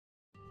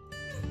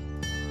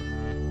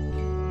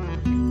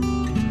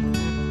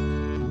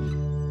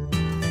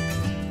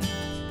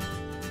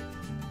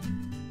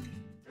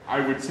I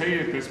would say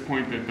at this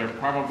point that there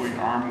probably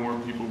are more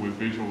people with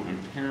visual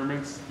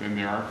impairments than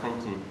there are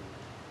folks with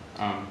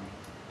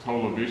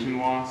total vision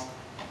loss.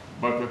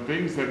 But the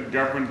things that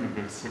govern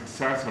the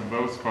success of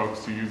those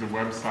folks to use a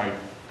website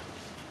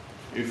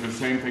is the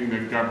same thing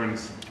that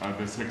governs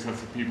the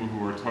success of people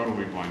who are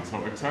totally blind. So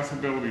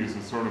accessibility is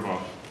a sort of a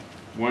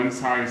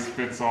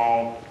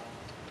one-size-fits-all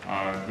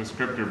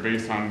descriptor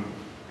based on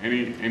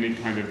any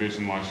kind of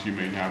vision loss you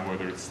may have,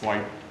 whether it's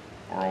slight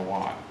or a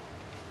lot.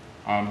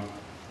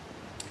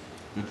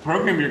 The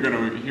program you're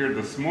going to hear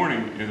this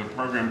morning is a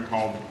program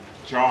called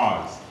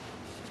JAWS.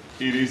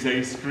 It is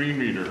a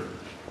screen reader,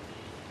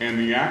 and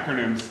the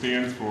acronym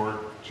stands for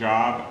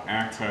Job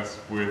Access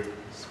with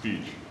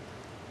Speech.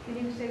 Can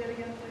you say that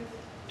again, please?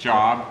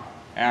 Job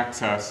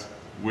Access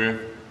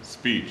with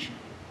Speech.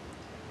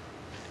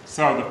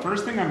 So the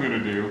first thing I'm going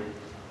to do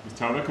is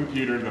tell the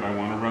computer that I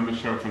want to run the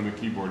show from the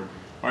keyboard.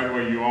 By the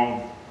way, you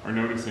all are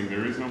noticing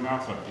there is no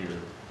mouse up here,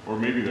 or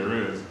maybe there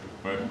is,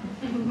 but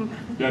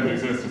it doesn't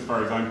exist as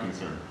far as I'm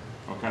concerned.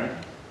 Okay?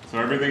 So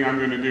everything I'm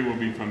going to do will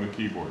be from the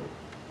keyboard.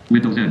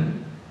 Windows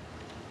N.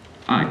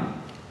 I.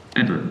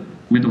 Enter.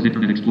 Windows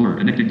Internet Explorer.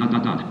 Connecting ...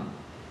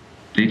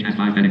 Page has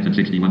 5 headings and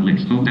 61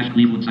 links. Home dash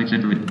Cleveland Site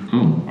Center.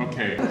 Home.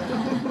 Okay.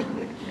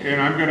 And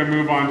I'm going to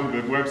move on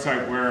to the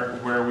website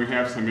where we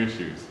have some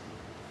issues.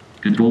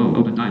 Control O.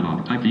 Open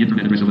dialog. Type the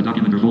internet address of a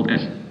document or Volt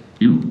S.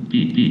 U.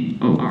 P. P.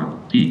 O. R.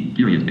 T.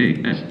 Period.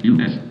 A. S. U.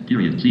 S.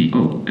 Period. C.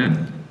 O.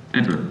 M.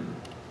 Enter.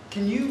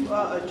 Can you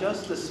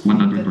adjust the speed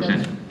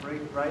 100%.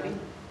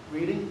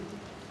 Reading?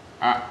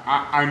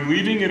 I'm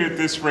leaving it at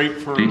this rate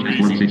for Page a has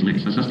reason. 46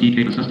 links. Assess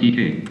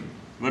TK.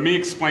 Let me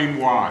explain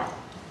why.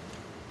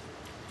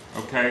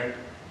 Okay?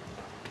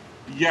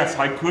 Yes,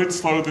 I could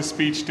slow the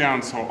speech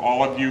down so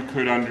all of you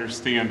could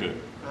understand it.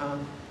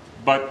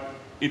 But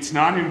it's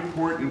not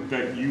important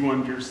that you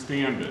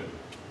understand it.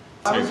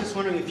 I was just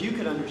wondering if you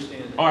could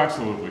understand it. Oh,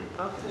 absolutely.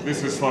 Okay.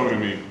 This is slow to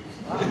me.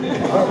 I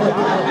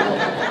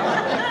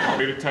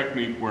made a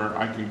technique where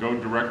I can go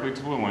directly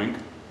to a link.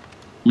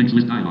 Links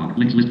list dialog.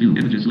 Links list view.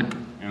 Images list.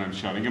 And I'm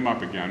shutting them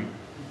up again.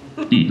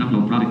 D.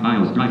 Download product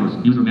files, drivers,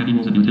 user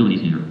manuals, and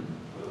utilities here.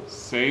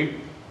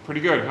 Same.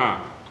 Pretty good, huh?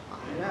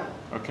 Yeah.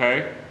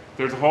 Okay?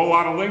 There's a whole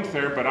lot of links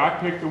there, but I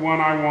picked the one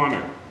I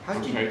wanted.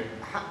 How'd you, Okay?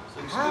 how?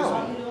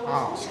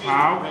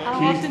 How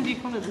often do you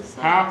come to the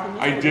site? How?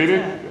 I did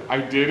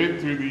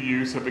it through the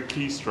use of a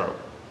keystroke.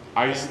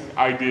 I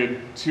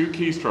did 2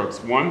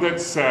 keystrokes. One that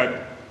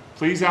said,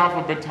 please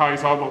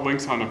alphabetize all the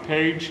links on a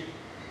page,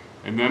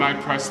 and then I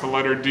pressed the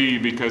letter D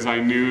because I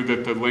knew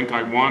that the link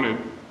I wanted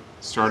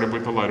started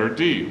with the letter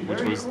D, which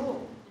Very was...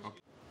 cool.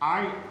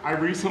 I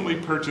recently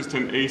purchased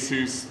an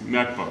Asus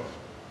netbook,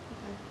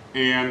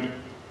 and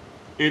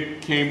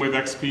it came with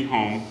XP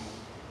Home,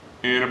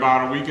 and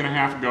about a week and a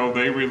half ago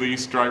they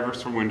released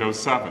drivers for Windows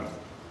 7.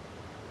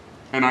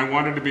 And I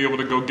wanted to be able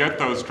to go get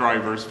those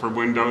drivers for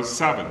Windows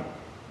 7.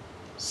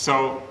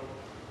 So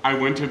I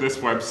went to this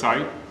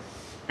website,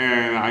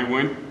 and I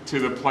went to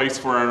the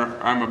place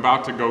where I'm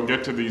about to go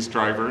get to these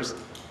drivers,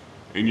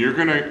 and you're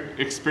going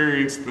to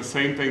experience the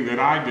same thing that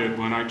I did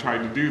when I tried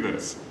to do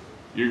this.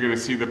 You're going to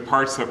see the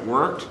parts that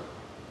worked,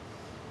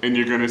 and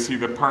you're going to see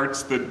the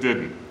parts that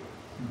didn't.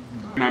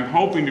 And I'm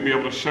hoping to be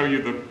able to show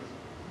you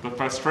the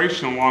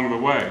frustration along the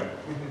way.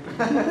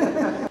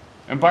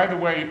 And by the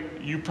way,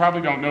 you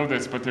probably don't know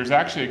this, but there's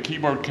actually a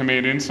keyboard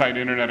command inside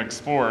Internet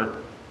Explorer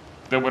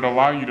that would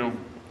allow you to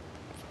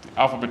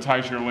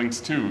alphabetize your links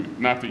too,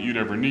 not that you'd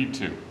ever need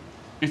to.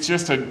 It's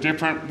just a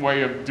different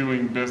way of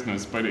doing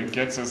business, but it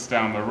gets us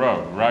down the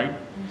road, right?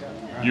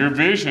 Your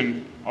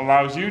vision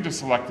allows you to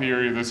select the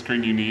area of the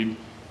screen you need.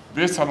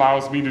 This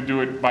allows me to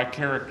do it by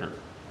character.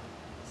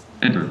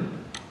 Enter.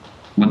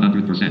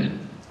 100%.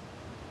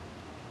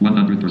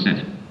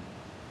 100%.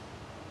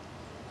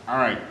 All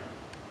right.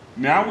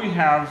 Now we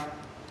have...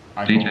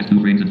 Page has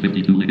 2 frames and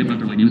 52 links.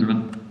 Underline user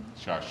on.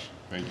 Shush.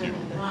 Thank you.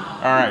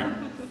 All right.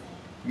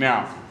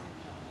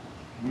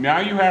 Now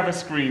you have a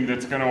screen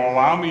that's going to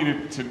allow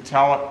me to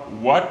tell it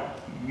what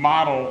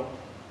model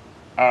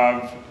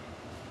of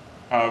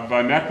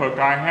a netbook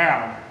I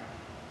have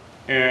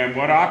and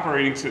what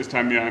operating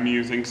system I'm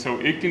using so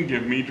it can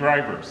give me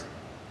drivers.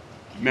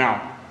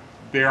 Now,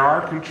 there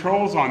are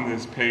controls on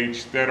this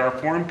page that are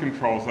form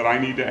controls that I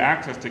need to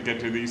access to get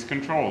to these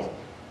controls.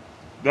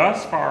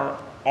 Thus far,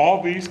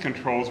 all these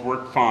controls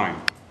work fine,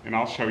 and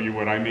I'll show you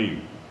what I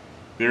mean.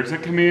 There's a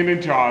command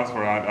in JAWS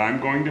where I'm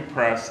going to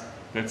press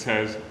that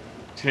says,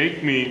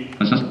 take me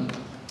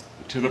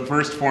to the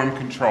first form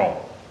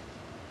control.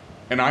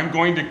 And I'm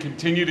going to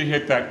continue to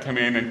hit that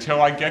command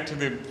until I get to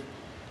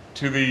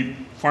the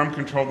form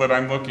control that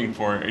I'm looking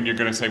for. And you're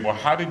going to say, well,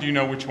 how did you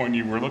know which one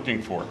you were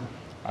looking for?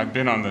 I've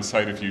been on this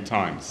site a few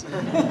times.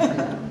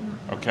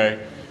 Okay?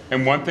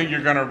 And one thing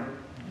you're going to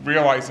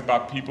realize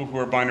about people who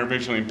are blind or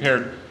visually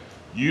impaired,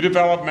 you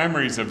develop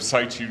memories of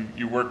sites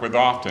you work with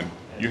often.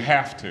 You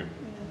have to.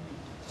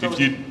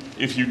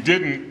 If you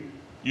didn't,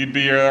 you'd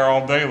be there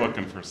all day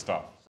looking for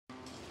stuff.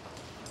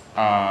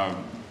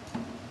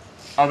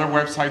 Other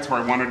websites where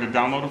I wanted to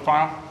download a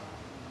file,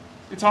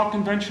 it's all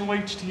conventional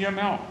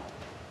HTML.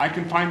 I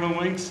can find the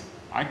links,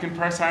 I can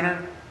press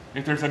enter.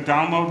 If there's a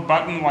download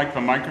button like the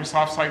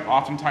Microsoft site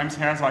oftentimes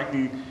has, I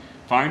can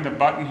find the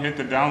button, hit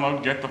the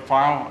download, get the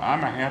file.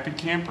 I'm a happy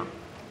camper.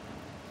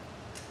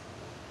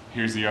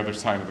 Here's the other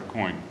side of the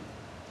coin.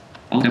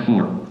 Alt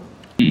F4.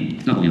 E,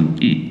 W,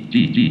 E,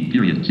 G, G,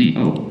 period, C,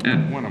 O,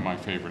 M. One of my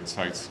favorite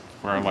sites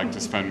where I like to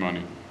spend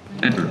money.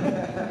 Enter.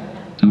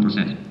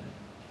 2%.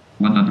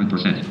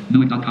 100%.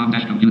 Newegg.com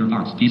dash computer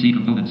parts, PC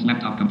components,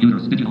 laptop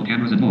computers, digital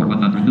cameras, and more.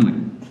 100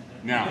 Newegg.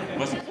 Now,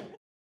 listen.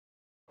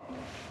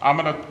 I'm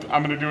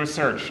gonna do a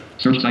search.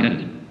 Search site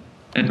edit.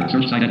 Enter.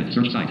 Search site edit.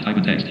 Search site. Type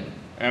in text.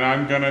 And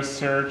I'm gonna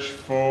search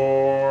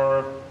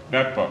for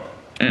netbook.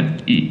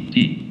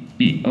 N-E-T-B-O-O-K.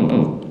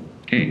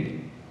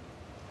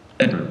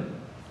 Enter.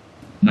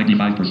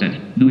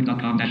 95%.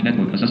 Newegg.com dash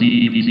network.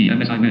 ASUS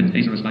MSI Win.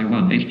 Acer Aspire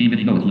 1. HP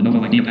Mini Note. Lenovo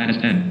IdeaPad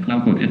S10.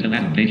 Cloudbook. Intel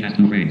Atom. Page has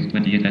 2 frames.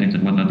 28 headings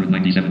and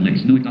 197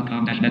 links.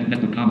 Newegg.com dash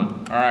network, comma.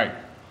 All right.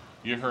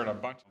 You heard a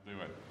bunch of do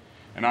it.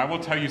 And I will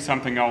tell you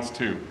something else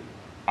too.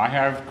 I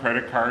have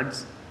credit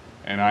cards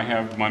and I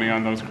have money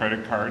on those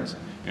credit cards.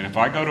 And if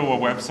I go to a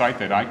website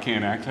that I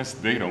can't access,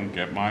 they don't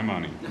get my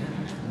money.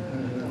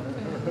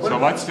 So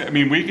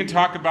we can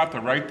talk about the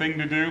right thing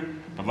to do,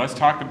 but let's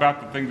talk about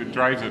the thing that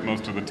drives it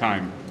most of the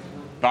time.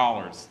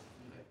 Dollars.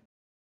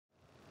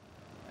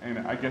 And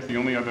I guess the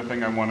only other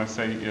thing I want to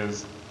say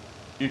is,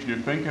 if you're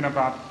thinking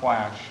about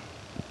Flash,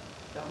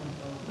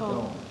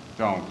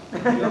 don't.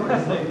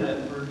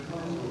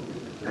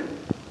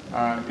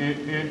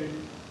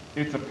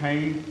 It's a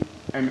pain.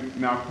 And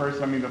now first,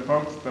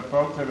 the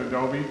folks at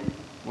Adobe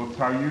will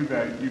tell you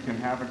that you can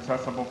have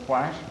accessible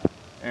Flash,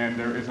 and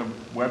there is a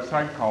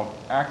website called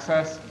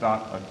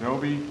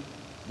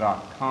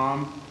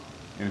access.adobe.com.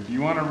 And if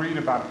you want to read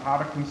about how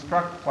to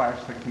construct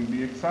Flash that can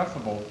be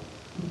accessible,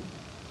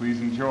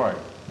 please enjoy.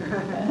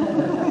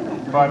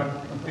 But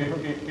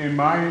in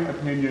my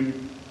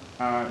opinion,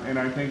 and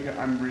I think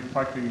I'm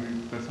reflecting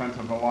the sense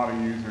of a lot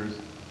of users,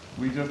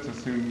 we just as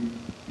soon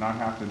not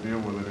have to deal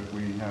with it if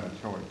we had a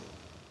choice.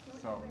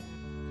 So.